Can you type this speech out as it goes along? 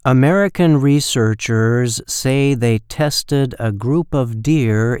American researchers say they tested a group of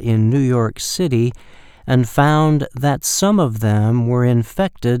deer in New York City and found that some of them were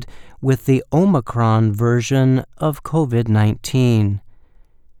infected with the Omicron version of COVID-19.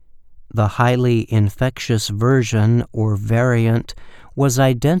 The highly infectious version or variant was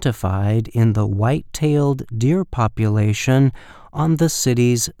identified in the white-tailed deer population on the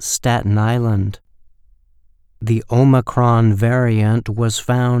city's Staten Island. The Omicron variant was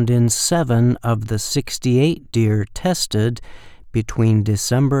found in 7 of the 68 deer tested between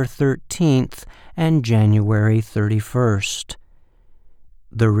December 13th and January 31st.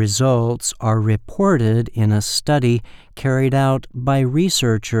 The results are reported in a study carried out by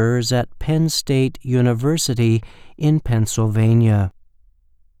researchers at Penn State University in Pennsylvania.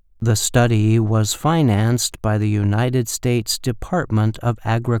 The study was financed by the United States Department of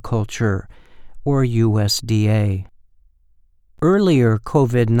Agriculture, or USDA. Earlier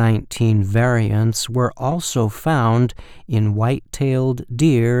COVID-19 variants were also found in white-tailed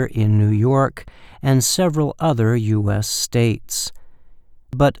deer in New York and several other U.S. states.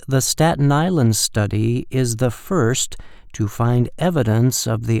 But the Staten Island study is the first to find evidence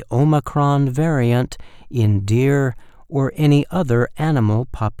of the Omicron variant in deer or any other animal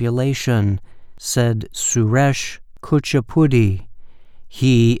population, said Suresh Kuchipudi.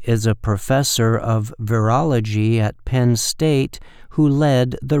 He is a professor of virology at Penn State who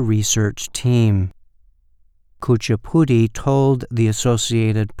led the research team. Kuchipudi told the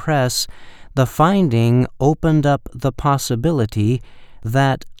Associated Press the finding opened up the possibility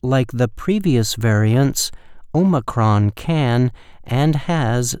that, like the previous variants, Omicron can and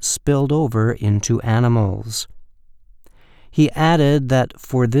has spilled over into animals. He added that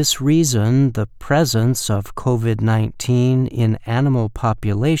for this reason, the presence of COVID-19 in animal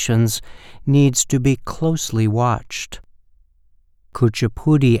populations needs to be closely watched.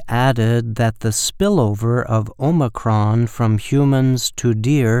 Kuchipudi added that the spillover of Omicron from humans to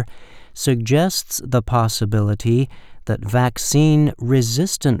deer suggests the possibility that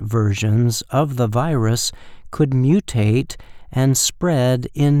vaccine-resistant versions of the virus could mutate and spread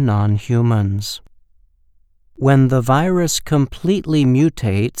in non-humans. When the virus completely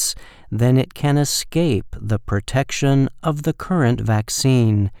mutates, then it can escape the protection of the current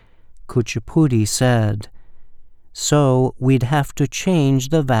vaccine, Kuchipudi said. So we'd have to change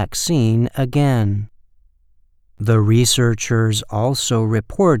the vaccine again. The researchers also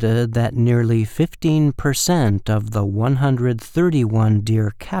reported that nearly 15% of the 131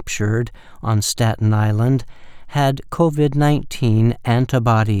 deer captured on Staten Island had COVID-19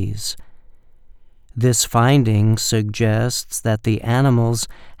 antibodies. This finding suggests that the animals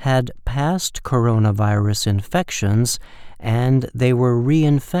had past coronavirus infections and they were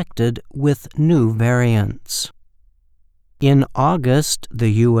reinfected with new variants. In August,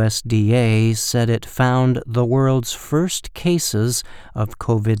 the USDA said it found the world's first cases of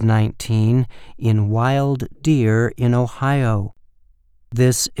COVID-19 in wild deer in Ohio.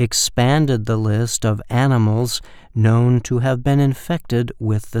 This expanded the list of animals known to have been infected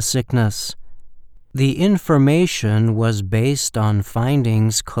with the sickness. The information was based on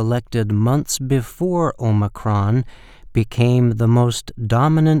findings collected months before Omicron became the most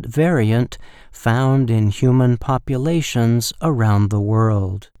dominant variant found in human populations around the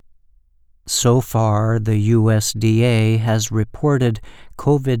world. So far, the USDA has reported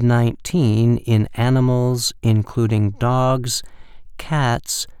COVID-19 in animals including dogs,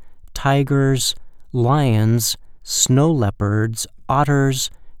 cats, tigers, lions, snow leopards, otters,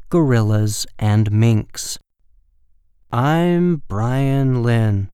 gorillas, and minks. I'm Brian Lynn.